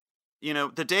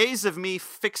 The days of me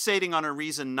fixating on a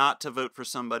reason not to vote for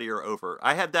somebody are over.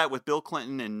 I had that with Bill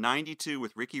Clinton in 92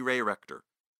 with Ricky Ray Rector.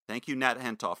 Thank you, Nat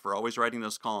Hentoff, for always writing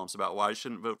those columns about why I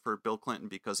shouldn't vote for Bill Clinton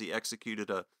because he executed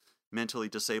a mentally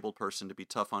disabled person to be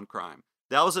tough on crime.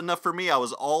 That was enough for me. I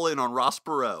was all in on Ross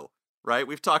Perot. Right?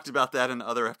 We've talked about that in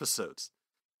other episodes.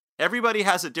 Everybody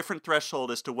has a different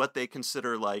threshold as to what they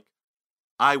consider like,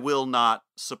 I will not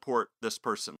support this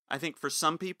person. I think for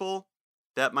some people,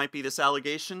 that might be this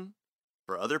allegation.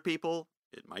 For other people,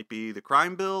 it might be the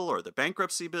crime bill or the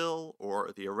bankruptcy bill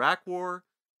or the Iraq war.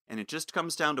 And it just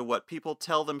comes down to what people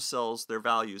tell themselves their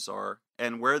values are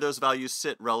and where those values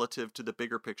sit relative to the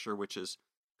bigger picture, which is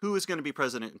who is going to be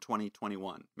president in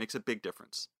 2021. Makes a big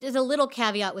difference. There's a little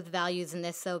caveat with values in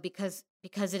this, though, because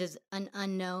it is an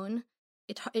unknown.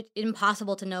 It's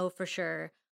impossible to know for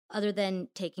sure, other than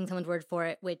taking someone's word for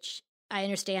it, which I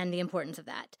understand the importance of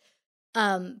that.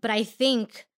 But I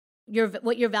think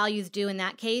what your values do in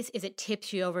that case is it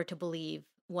tips you over to believe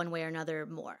one way or another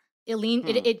more.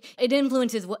 It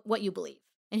influences what you believe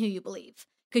and who you believe,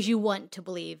 because you want to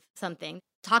believe something.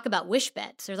 Talk about wish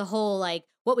bets. There's a whole, like,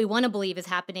 what we want to believe is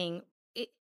happening.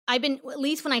 At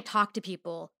least when I talk to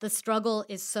people, the struggle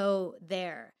is so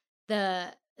there.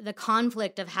 The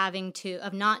conflict of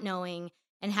not knowing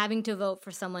and having to vote for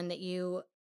someone that you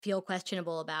feel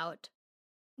questionable about,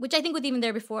 which I think was even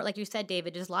there before. Like you said,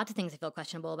 David, there's lots of things I feel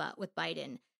questionable about with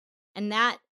Biden. And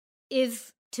that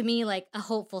is, to me, like a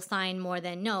hopeful sign more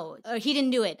than, no, or he didn't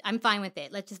do it, I'm fine with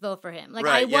it, let's just vote for him. Like,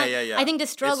 right, yeah. I think the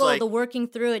struggle, the working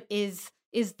through it is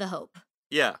the hope.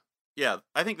 Yeah,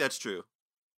 I think that's true.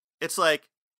 It's like,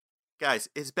 guys,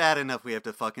 it's bad enough we have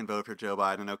to fucking vote for Joe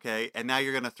Biden, okay? And now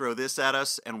you're going to throw this at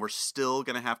us, and we're still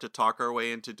going to have to talk our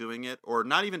way into doing it, or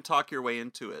not even talk your way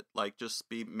into it. Like, just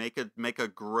make a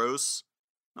gross,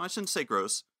 no, I shouldn't say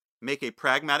gross, make a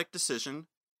pragmatic decision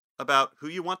about who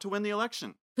you want to win the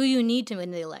election. Who you need to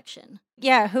win the election.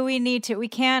 Yeah, who we need to. We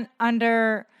can't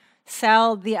undersell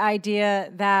sell the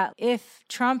idea that if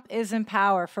Trump is in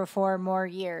power for 4 more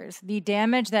years, the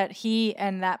damage that he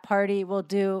and that party will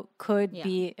do could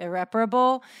be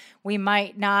irreparable. We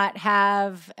might not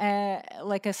have a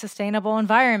sustainable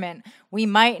environment. We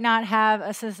might not have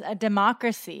a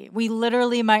democracy. We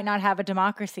literally might not have a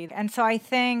democracy. And so I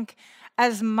think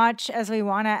as much as we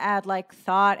want to add like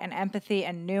thought and empathy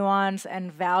and nuance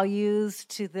and values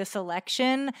to this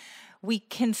election,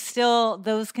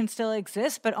 those can still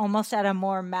exist, but almost at a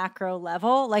more macro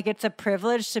level. Like, it's a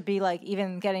privilege to be like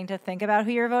even getting to think about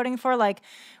who you're voting for. Like,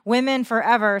 women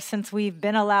forever, since we've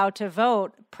been allowed to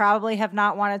vote, probably have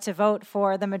not wanted to vote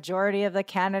for the majority of the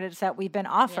candidates that we've been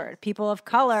offered. People of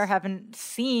color haven't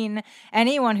seen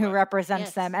anyone who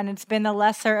represents them. And it's been the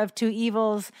lesser of two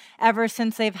evils ever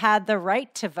since they've had the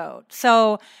right to vote.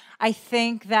 So I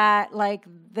think that like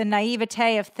the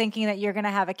naivete of thinking that you're going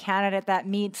to have a candidate that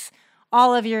meets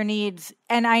all of your needs.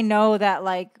 And I know that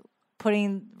like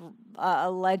putting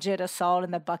alleged assault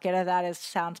in the bucket of that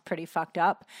sounds pretty fucked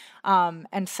up.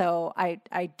 And so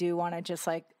I do want to just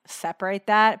like separate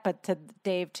that. But to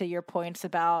Dave, to your points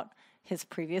about his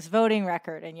previous voting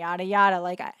record and yada, yada,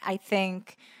 like I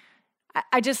think,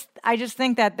 I just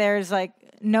think that there's like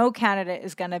no candidate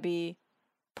is going to be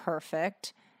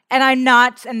perfect. And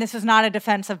this is not a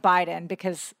defense of Biden,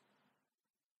 because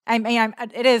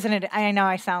it is, and I know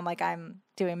I sound like I'm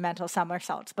doing mental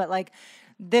somersaults, but like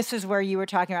this is where you were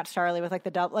talking about, Starlee, with like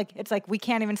the double, like it's like we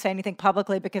can't even say anything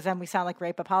publicly because then we sound like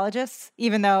rape apologists,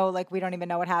 even though like we don't even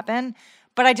know what happened.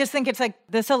 But I just think it's like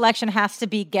this election has to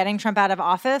be getting Trump out of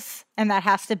office, and that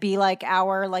has to be like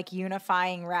our like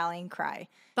unifying rallying cry.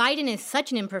 Biden is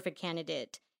such an imperfect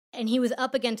candidate, and he was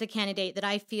up against a candidate that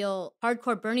I feel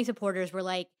hardcore Bernie supporters were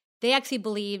like, they actually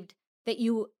believed that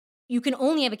you can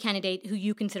only have a candidate who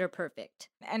you consider perfect.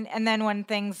 And then when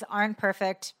things aren't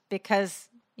perfect, because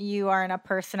you are in a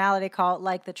personality cult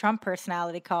like the Trump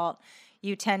personality cult,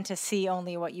 you tend to see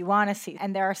only what you want to see.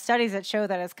 And there are studies that show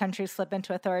that as countries slip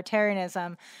into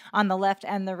authoritarianism on the left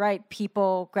and the right,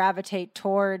 people gravitate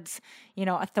towards,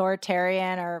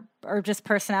 authoritarian or just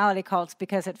personality cults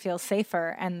because it feels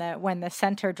safer. And when the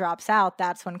center drops out,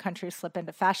 that's when countries slip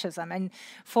into fascism. And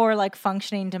for like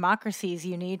functioning democracies,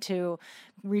 you need to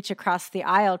reach across the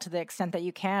aisle to the extent that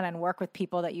you can and work with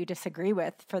people that you disagree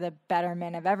with for the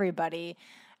betterment of everybody.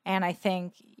 And I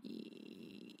think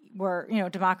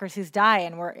democracies die,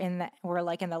 and we're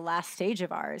like in the last stage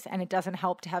of ours, and it doesn't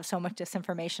help to have so much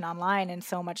disinformation online and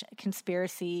so much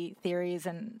conspiracy theories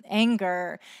and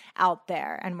anger out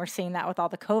there, and we're seeing that with all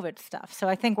the COVID stuff. So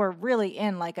I think we're really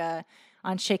in like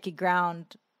on shaky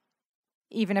ground,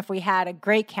 even if we had a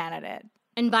great candidate.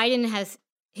 And Biden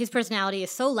his personality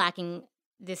is so lacking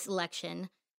this election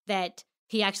that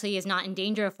he actually is not in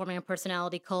danger of forming a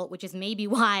personality cult, which is maybe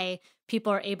why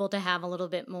people are able to have a little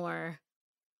bit more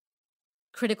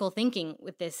critical thinking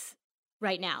with this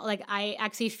right now. Like, I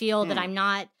actually feel that I'm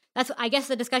not, I guess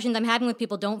the discussions I'm having with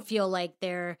people don't feel like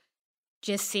they're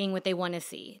just seeing what they want to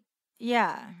see.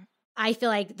 Yeah. I feel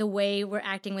like the way we're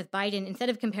acting with Biden, instead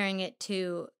of comparing it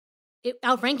to,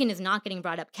 Al Franken is not getting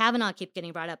brought up. Kavanaugh keeps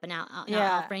getting brought up, and now Al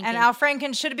Franken. And Al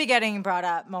Franken should be getting brought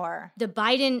up more. The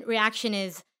Biden reaction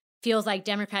feels like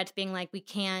Democrats being like, we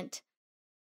can't,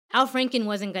 Al Franken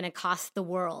wasn't going to cost the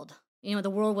world.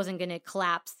 The world wasn't going to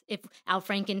collapse if Al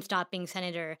Franken stopped being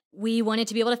senator. We wanted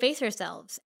to be able to face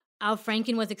ourselves. Al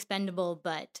Franken was expendable,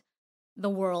 but the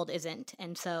world isn't.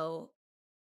 And so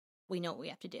we know what we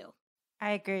have to do.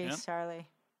 I agree, Starlee.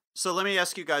 So let me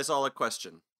ask you guys all a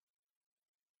question.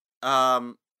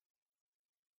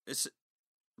 It's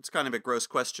kind of a gross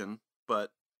question,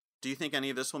 but do you think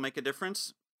any of this will make a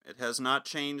difference? It has not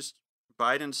changed.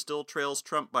 Biden still trails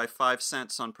Trump by 5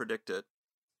 cents on PredictIt.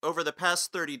 Over the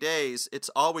past 30 days, it's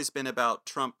always been about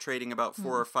Trump trading about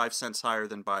 4 or 5 cents higher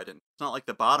than Biden. It's not like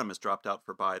the bottom has dropped out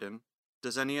for Biden.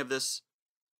 Does any of this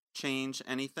change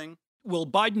anything? Well,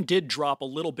 Biden did drop a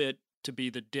little bit to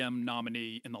be the Dem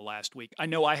nominee in the last week. I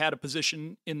know I had a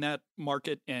position in that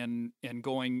market, and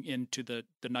going into the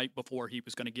night before he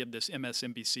was going to give this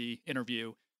MSNBC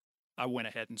interview, I went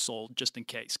ahead and sold just in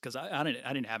case, because I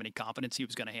didn't have any confidence he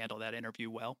was going to handle that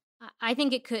interview well. I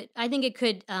think it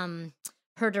could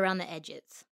hurt around the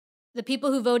edges. The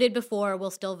people who voted before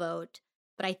will still vote,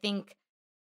 but I think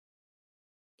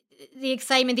the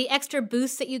excitement, the extra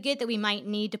boost that you get that we might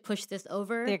need to push this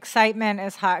over. The excitement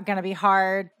is going to be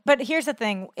hard. But here's the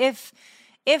thing. If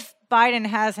Biden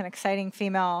has an exciting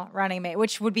female running mate,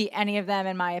 which would be any of them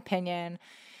in my opinion,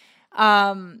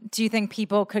 do you think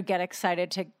people could get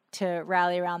excited to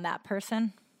rally around that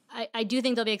person? I do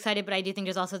think they'll be excited, but I do think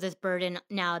there's also this burden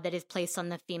now that is placed on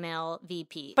the female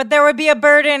VP. But there would be a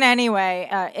burden anyway.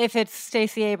 If it's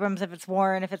Stacey Abrams, if it's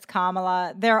Warren, if it's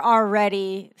Kamala, they're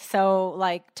already so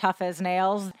like tough as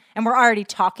nails. And we're already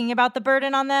talking about the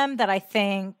burden on them that I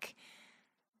think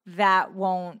that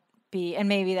won't be, and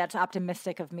maybe that's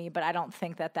optimistic of me, but I don't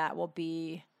think that will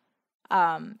be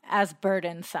as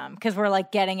burdensome because we're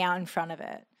like getting out in front of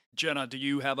it. Jenna, do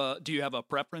you have a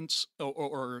preference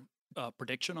or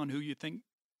prediction on who you think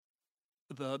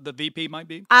the VP might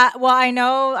be? Well, I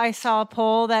know I saw a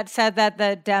poll that said that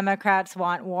the Democrats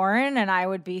want Warren, and I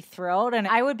would be thrilled, and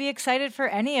I would be excited for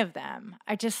any of them.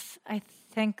 I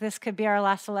think this could be our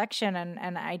last election,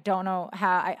 and I don't know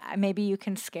how. Maybe you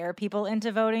can scare people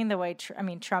into voting the way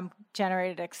Trump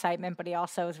generated excitement, but he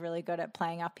also is really good at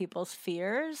playing off people's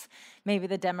fears. Maybe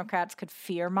the Democrats could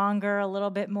fearmonger a little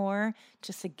bit more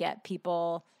just to get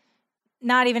people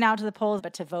not even out to the polls,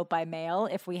 but to vote by mail.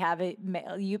 If we have it,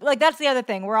 that's the other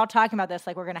thing. We're all talking about this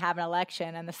like we're going to have an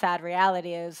election, and the sad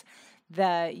reality is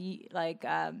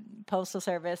Postal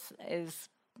Service is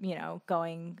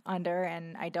going under,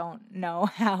 and I don't know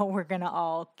how we're going to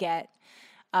all get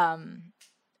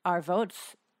our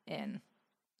votes in.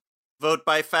 Vote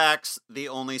by fax, the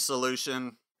only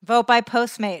solution. Vote by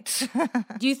Postmates.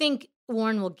 Do you think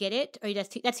Warren will get it, or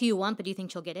that's who you want, but do you think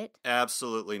she'll get it?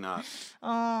 Absolutely not. Oh.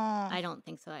 I don't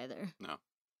think so either. No.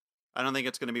 I don't think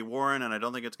it's going to be Warren, and I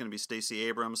don't think it's going to be Stacey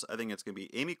Abrams. I think it's going to be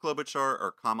Amy Klobuchar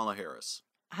or Kamala Harris.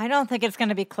 I don't think it's going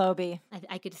to be Kloby.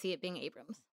 I could see it being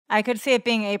Abrams. I could see it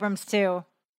being Abrams too.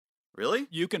 Really?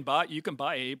 You can buy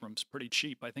Abrams pretty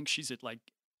cheap. I think she's at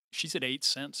 8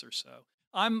 cents or so.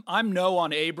 I'm no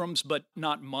on Abrams, but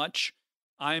not much.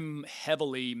 I'm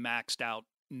heavily maxed out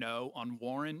no on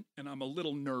Warren, and I'm a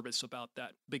little nervous about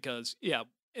that because, yeah,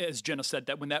 as Jenna said,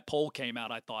 that when that poll came out,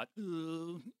 I thought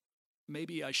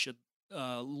maybe I should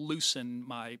loosen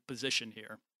my position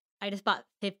here. I just bought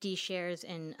 50 shares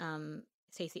in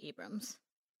Stacey Abrams.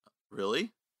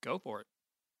 Really? Go for it.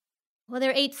 Well,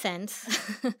 they're 8 cents.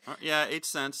 Yeah, 8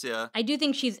 cents, yeah. I do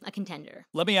think she's a contender.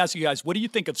 Let me ask you guys, what do you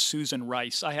think of Susan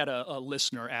Rice? I had a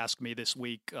listener ask me this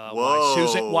week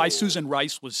why Susan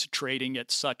Rice was trading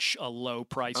at such a low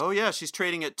price. Oh, yeah, she's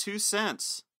trading at 2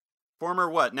 cents.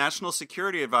 Former national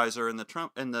security advisor in the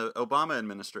Obama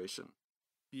administration.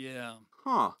 Yeah.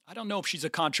 Huh. I don't know if she's a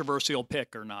controversial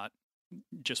pick or not,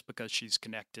 just because she's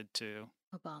connected to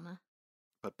Obama.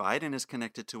 But Biden is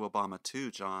connected to Obama too,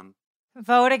 John.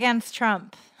 Vote against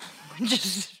Trump.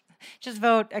 just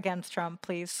vote against Trump,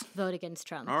 please. Vote against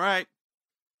Trump. All right.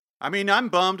 I mean, I'm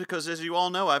bummed because, as you all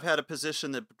know, I've had a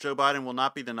position that Joe Biden will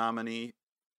not be the nominee,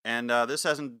 and this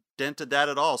hasn't dented that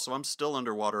at all, so I'm still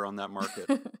underwater on that market.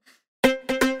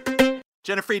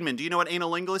 Jenna Friedman, do you know what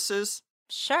analinguus is?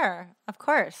 Sure, of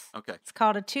course. Okay. It's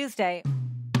called a Tuesday.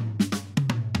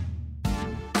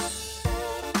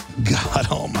 God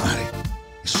almighty.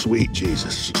 Sweet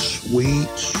Jesus. Sweet,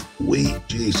 sweet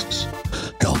Jesus.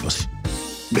 Help us.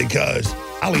 Because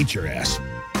I'll eat your ass.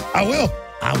 I will.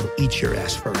 I will eat your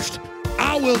ass first.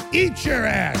 I will eat your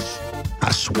ass.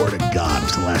 I swear to God,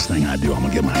 it's the last thing I do. I'm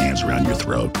going to get my hands around your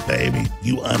throat, baby.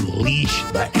 You unleash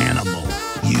the animal.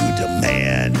 You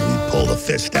demand we pull the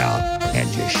fist out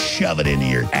and just shove it into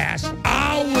your ass.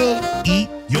 I will eat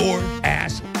your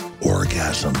ass.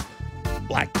 Orgasm.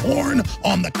 Like corn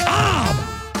on the cob.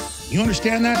 You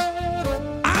understand that?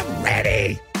 I'm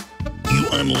ready. You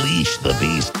unleash the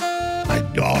beast. My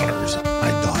daughters,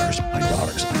 my daughters, my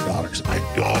daughters, my daughters,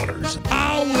 my daughters.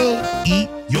 I will eat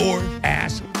your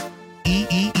ass.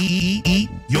 Eat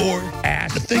your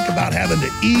ass. To think about having to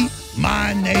eat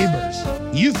my neighbors.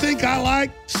 You think I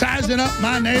like sizing up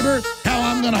my neighbor? How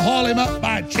I'm going to haul him up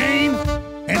by a chain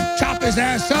and chop his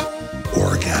ass up?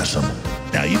 Orgasm.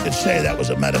 Now, you could say that was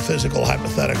a metaphysical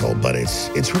hypothetical, but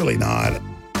it's really not.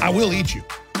 I will eat you.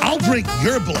 I'll drink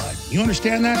your blood. You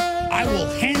understand that? I will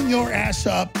hang your ass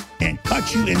up and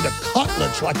cut you into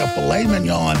cutlets like a filet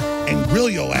mignon and grill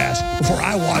your ass before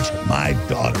I watch my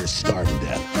daughters starve to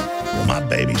death. Well, my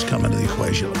baby's coming to the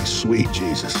equation. Like, sweet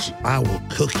Jesus. I will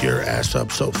cook your ass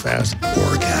up so fast.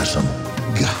 Orgasm.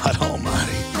 God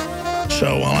almighty.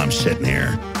 So while I'm sitting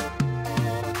here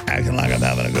acting like I'm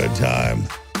having a good time,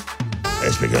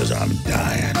 it's because I'm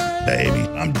dying, baby.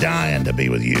 I'm dying to be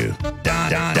with you.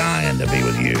 Dying to be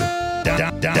with you.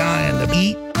 Dying to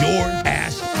eat your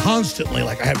ass constantly.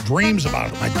 Like I have dreams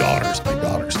about it. My daughters, my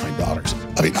daughters, my daughters.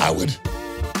 I mean, I would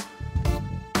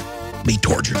be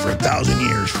tortured for 1,000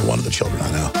 years for one of the children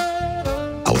I know.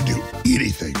 I would do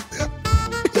anything for them.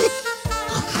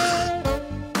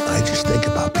 I just think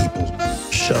about people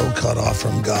so cut off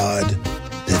from God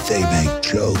that they make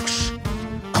jokes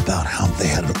about how they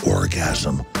had an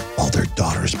orgasm while their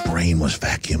daughter's brain was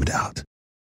vacuumed out.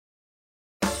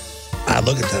 I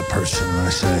look at that person and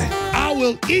I say, I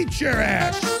will eat your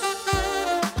ass.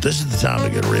 This is the time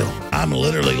to get real. I'm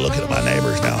literally looking at my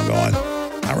neighbors now and going,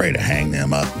 I'm ready to hang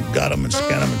them up and gut them and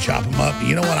skin them and chop them up.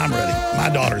 You know what? I'm ready. My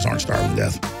daughters aren't starving to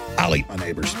death. I'll eat my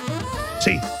neighbors.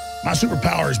 See, my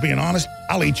superpower is being honest.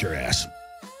 I'll eat your ass.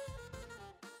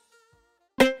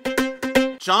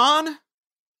 John,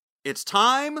 it's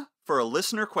time for a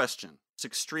listener question. It's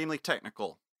extremely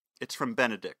technical. It's from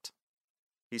Benedict.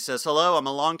 He says, hello, I'm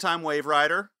a longtime wave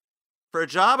rider. For a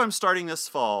job I'm starting this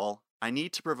fall, I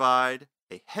need to provide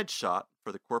a headshot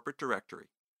for the corporate directory.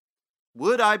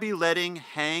 Would I be letting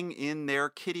hang in there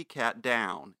kitty cat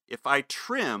down if I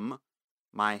trim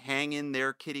my hang in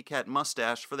there kitty cat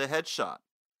mustache for the headshot?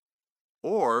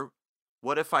 Or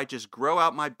what if I just grow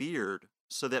out my beard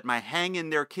so that my hang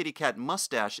in there kitty cat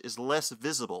mustache is less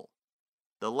visible?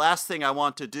 The last thing I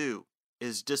want to do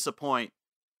is disappoint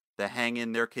the hang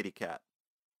in there kitty cat.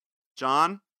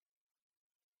 John?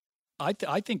 I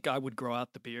think I would grow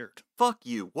out the beard. Fuck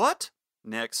you. What?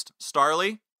 Next.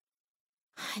 Starly?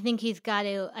 I think he's got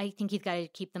to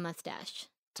keep the mustache.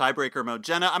 Tiebreaker mode.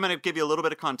 Jenna, I'm going to give you a little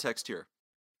bit of context here.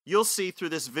 You'll see through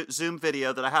this Zoom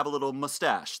video that I have a little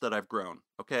mustache that I've grown,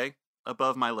 okay?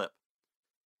 Above my lip.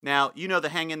 Now, you know the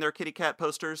hang in there kitty cat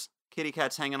posters? Kitty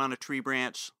cat's hanging on a tree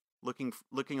branch, looking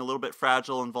a little bit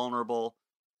fragile and vulnerable.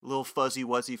 Little fuzzy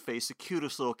wuzzy face, the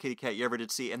cutest little kitty cat you ever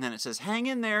did see. And then it says, hang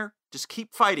in there, just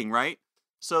keep fighting, right?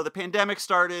 So the pandemic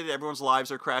started, everyone's lives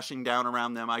are crashing down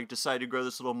around them. I decided to grow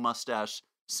this little mustache.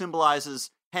 Symbolizes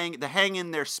the hang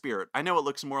in there spirit. I know it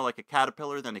looks more like a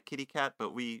caterpillar than a kitty cat,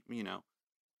 but we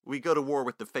go to war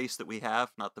with the face that we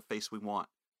have, not the face we want.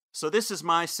 So this is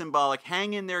my symbolic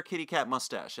hang in there kitty cat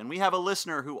mustache. And we have a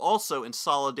listener who also in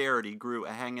solidarity grew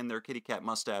a hang in there kitty cat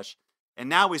mustache. And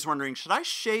now he's wondering, should I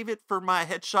shave it for my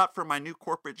headshot for my new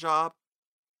corporate job?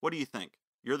 What do you think?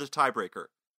 You're the tiebreaker.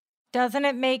 Doesn't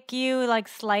it make you like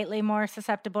slightly more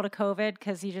susceptible to COVID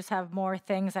because you just have more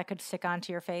things that could stick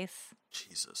onto your face?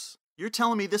 Jesus. You're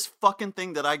telling me this fucking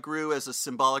thing that I grew as a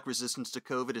symbolic resistance to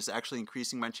COVID is actually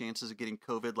increasing my chances of getting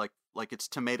COVID like it's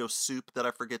tomato soup that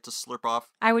I forget to slurp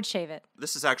off? I would shave it.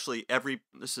 This is actually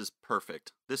this is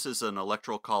perfect. This is an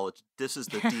electoral college. This is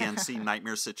the DNC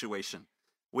nightmare situation.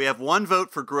 We have one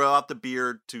vote for grow out the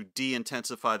beard to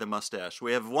de-intensify the mustache.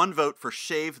 We have one vote for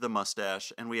shave the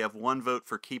mustache, and we have one vote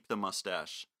for keep the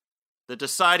mustache. The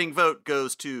deciding vote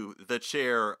goes to the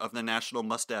chair of the National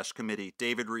Mustache Committee,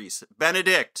 David Reese.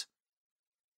 Benedict,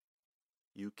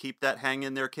 you keep that hang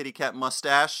in there kitty cat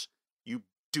mustache. You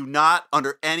do not,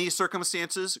 under any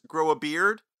circumstances, grow a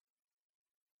beard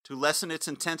to lessen its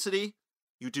intensity.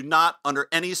 You do not, under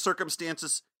any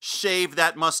circumstances, shave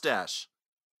that mustache.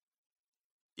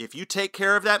 If you take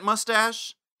care of that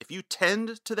mustache, if you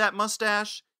tend to that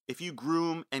mustache, if you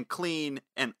groom and clean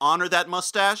and honor that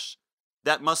mustache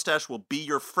will be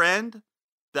your friend.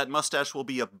 That mustache will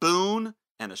be a boon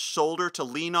and a shoulder to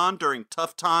lean on during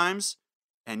tough times.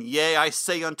 And yea, I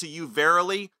say unto you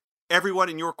verily, everyone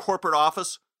in your corporate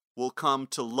office will come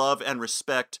to love and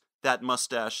respect that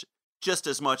mustache just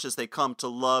as much as they come to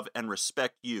love and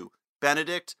respect you.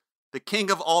 Benedict, the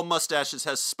king of all mustaches,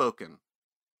 has spoken.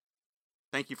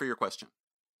 Thank you for your question.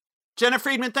 Jenna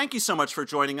Friedman, thank you so much for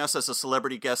joining us as a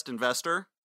celebrity guest investor.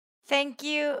 Thank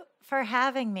you for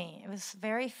having me. It was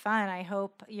very fun. I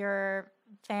hope your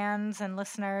fans and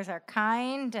listeners are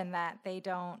kind and that they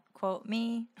don't quote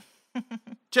me.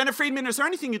 Jenna Friedman, is there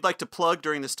anything you'd like to plug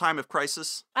during this time of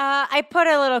crisis? I put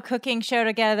a little cooking show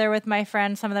together with my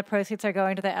friends. Some of the proceeds are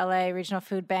going to the LA Regional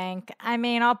Food Bank. I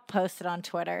mean, I'll post it on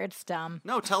Twitter. It's dumb.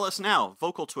 No, tell us now.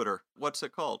 Vocal Twitter. What's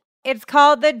it called? It's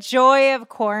called The Joy of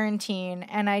Quarantine,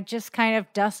 and I just kind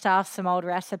of dust off some old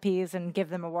recipes and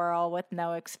give them a whirl with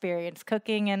no experience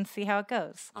cooking and see how it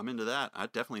goes. I'm into that. I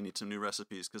definitely need some new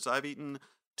recipes because I've eaten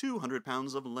 200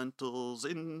 pounds of lentils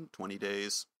in 20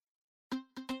 days.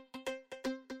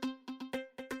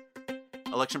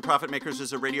 Election Profit Makers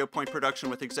is a Radio Point production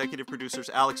with executive producers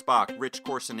Alex Bach, Rich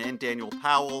Corson, and Daniel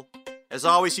Powell. As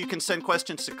always, you can send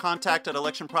questions to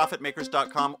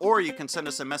contact@electionprofitmakers.com, or you can send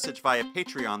us a message via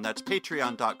Patreon. That's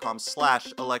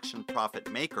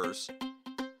patreon.com/electionprofitmakers,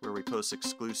 where we post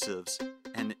exclusives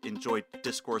and enjoy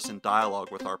discourse and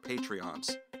dialogue with our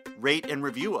Patreons. Rate and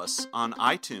review us on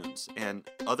iTunes and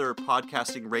other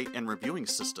podcasting rate and reviewing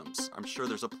systems. I'm sure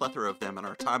there's a plethora of them in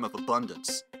our time of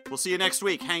abundance. We'll see you next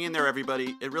week. Hang in there,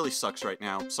 everybody. It really sucks right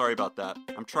now. Sorry about that.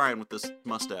 I'm trying with this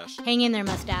mustache. Hang in there,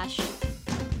 mustache.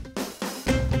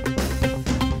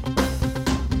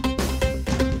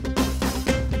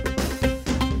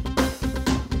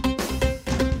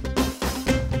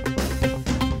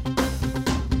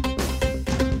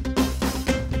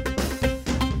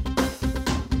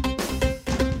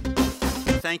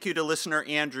 thank you to listener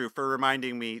Andrew for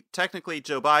reminding me, technically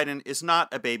Joe Biden is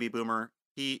not a baby boomer.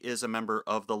 He is a member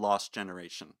of the lost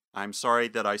generation. I'm sorry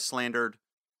that I slandered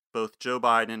both Joe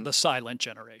Biden... The silent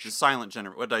generation. The silent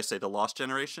generation. What did I say? The lost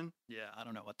generation? Yeah, I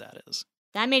don't know what that is.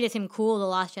 That made it seem cool, the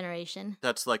lost generation.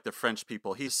 That's like the French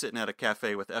people. He's sitting at a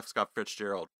cafe with F. Scott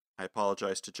Fitzgerald. I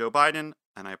apologize to Joe Biden,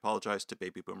 and I apologize to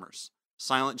baby boomers.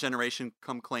 Silent generation,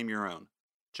 come claim your own.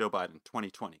 Joe Biden,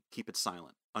 2020. Keep it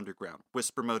silent. Underground.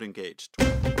 Whisper mode engaged.